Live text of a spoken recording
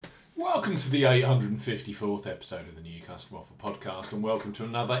Welcome to the 854th episode of the New Customer Offer podcast, and welcome to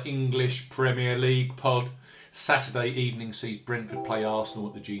another English Premier League pod. Saturday evening sees Brentford play Arsenal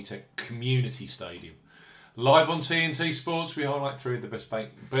at the GTEC Community Stadium. Live on TNT Sports, we highlight three of the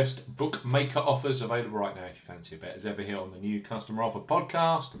best bookmaker offers available right now if you fancy a bet. As ever here on the New Customer Offer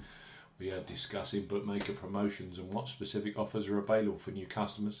podcast, we are discussing bookmaker promotions and what specific offers are available for new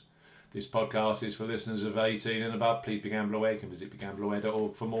customers. This podcast is for listeners of 18 and above. Please be gamble aware. You can visit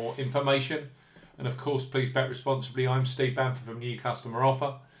begambleaware.org for more information. And of course, please bet responsibly. I'm Steve Bamford from New Customer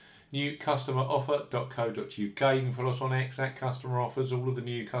Offer. newcustomeroffer.co.uk. You can follow us on X at Customer Offers. All of the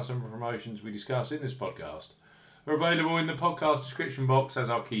new customer promotions we discuss in this podcast are available in the podcast description box as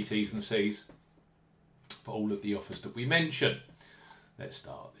our key T's and C's for all of the offers that we mention. Let's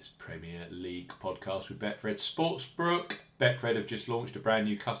start this Premier League podcast with Betfred Sportsbook. Betfred have just launched a brand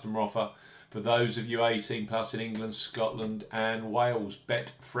new customer offer for those of you 18 plus in England, Scotland and Wales.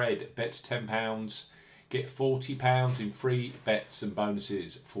 Betfred, bet £10, get £40 in free bets and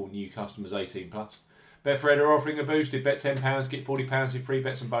bonuses for new customers 18 plus. Betfred are offering a boosted bet £10, get £40 in free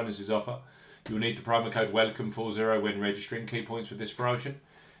bets and bonuses offer. You'll need the promo code WELCOME40 when registering. Key points with this promotion: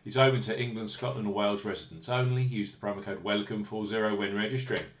 it's open to England, Scotland and Wales residents only. Use the promo code WELCOME40 when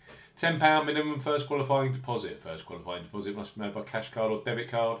registering. £10 minimum first qualifying deposit. First qualifying deposit must be made by cash card or debit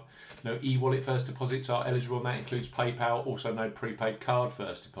card. No e-wallet first deposits are eligible, and that includes PayPal. Also no prepaid card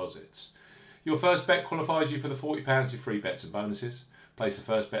first deposits. Your first bet qualifies you for the £40 in free bets and bonuses. Place a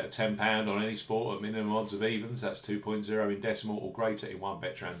first bet of £10 on any sport at minimum odds of evens. That's 2.0 in decimal or greater in one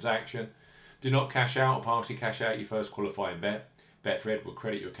bet transaction. Do not cash out or partially cash out your first qualifying bet. Betfred will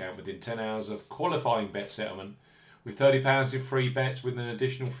credit your account within 10 hours of qualifying bet settlement with £30 in free bets with an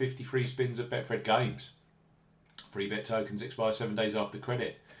additional 50 free spins at Betfred games. Free bet tokens expire 7 days after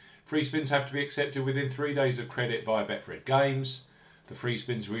credit. Free spins have to be accepted within 3 days of credit via Betfred games. The free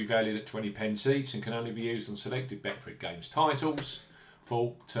spins are revalued at 20p each and can only be used on selected Betfred games titles.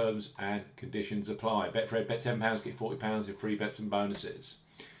 Full terms and conditions apply. Betfred, bet £10, get £40 in free bets and bonuses.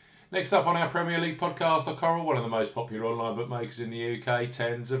 Next up on our Premier League podcast are Coral, one of the most popular online bookmakers in the UK.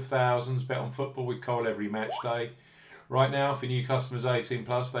 Tens of thousands bet on football with Coral every match day. Right now, for new customers 18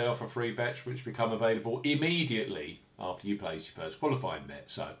 plus, they offer free bets which become available immediately after you place your first qualifying bet.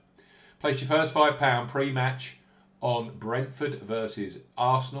 So, place your first £5 pre-match on Brentford versus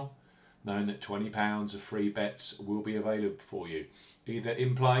Arsenal, knowing that £20 of free bets will be available for you, either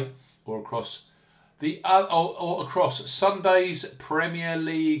in play or across across Sunday's Premier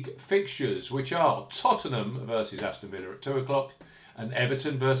League fixtures, which are Tottenham versus Aston Villa at 2 o'clock and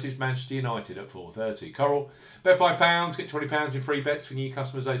Everton versus Manchester United at 4:30. Coral, bet £5, get £20 in free bets for new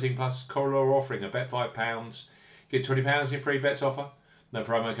customers 18 plus. Coral are offering a bet £5, get £20 in free bets offer. No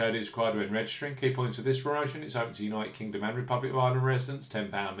promo code is required when registering. Key points for this promotion: it's open to United Kingdom and Republic of Ireland residents.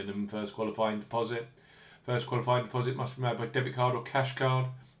 £10 minimum first qualifying deposit. First qualifying deposit must be made by debit card or cash card.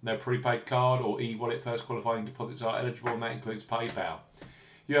 No prepaid card or e-wallet first qualifying deposits are eligible, and that includes PayPal.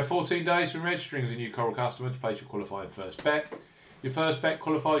 You have 14 days from registering as a new Coral customer to place your qualifying first bet. Your first bet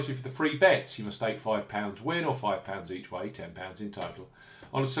qualifies you for the free bets. You must stake £5 win or £5 each way, £10 in total,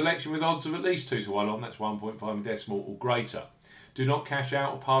 on a selection with odds of at least 2 to 1 on, that's 1.5 in decimal or greater. Do not cash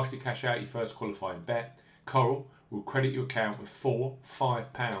out or partially cash out your first qualifying bet. Coral will credit your account with 4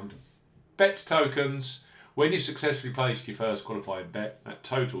 £5 bet tokens when you successfully placed your first qualifying bet. That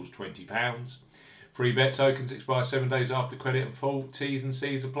totals £20. Free bet tokens expire 7 days after credit and full T's and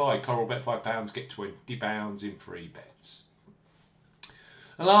C's apply. Coral, bet £5, get £20 in free bets.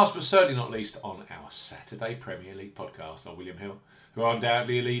 And last but certainly not least on our Saturday Premier League podcast are William Hill, who are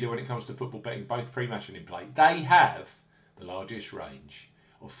undoubtedly a leader when it comes to football betting, both pre-match and in play. They have the largest range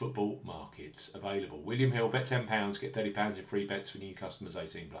of football markets available. William Hill, bet £10, get £30 in free bets for new customers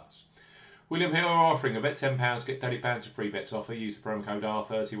 18 plus. William Hill are offering a bet £10, get £30 in free bets offer. Use the promo code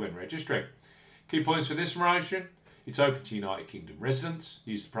R30 when registering. Key points for this promotion: it's open to United Kingdom residents.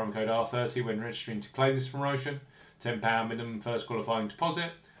 Use the promo code R30 when registering to claim this promotion. £10 minimum first qualifying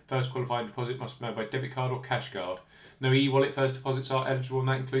deposit. First qualifying deposit must be made by debit card or cash card. No e-wallet first deposits are eligible, and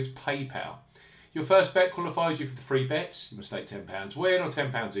that includes PayPal. Your first bet qualifies you for the free bets. You must stake £10 win or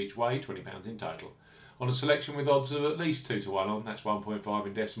 £10 each way, £20 in total, on a selection with odds of at least 2 to 1 on, that's 1.5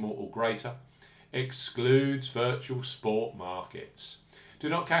 in decimal or greater. Excludes virtual sport markets. Do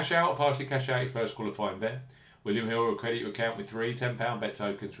not cash out or partially cash out your first qualifying bet. William Hill will credit your account with 3 £10 bet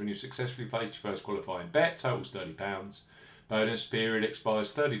tokens when you successfully placed your first qualifying bet. Totals £30. Bonus period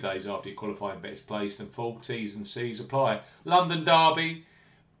expires 30 days after your qualifying bet is placed, and full T's and C's apply. London derby,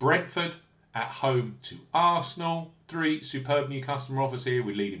 Brentford at home to Arsenal. 3 superb new customer offers here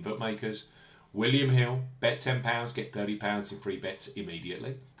with leading bookmakers. William Hill, bet £10, get £30 in free bets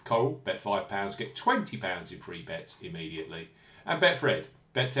immediately. Coral, bet £5, get £20 in free bets immediately. And Betfred,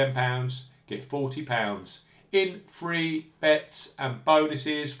 bet £10, get £40 in free bets and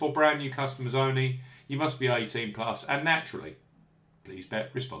bonuses for brand new customers only. You must be 18 plus, and naturally, please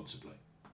bet responsibly.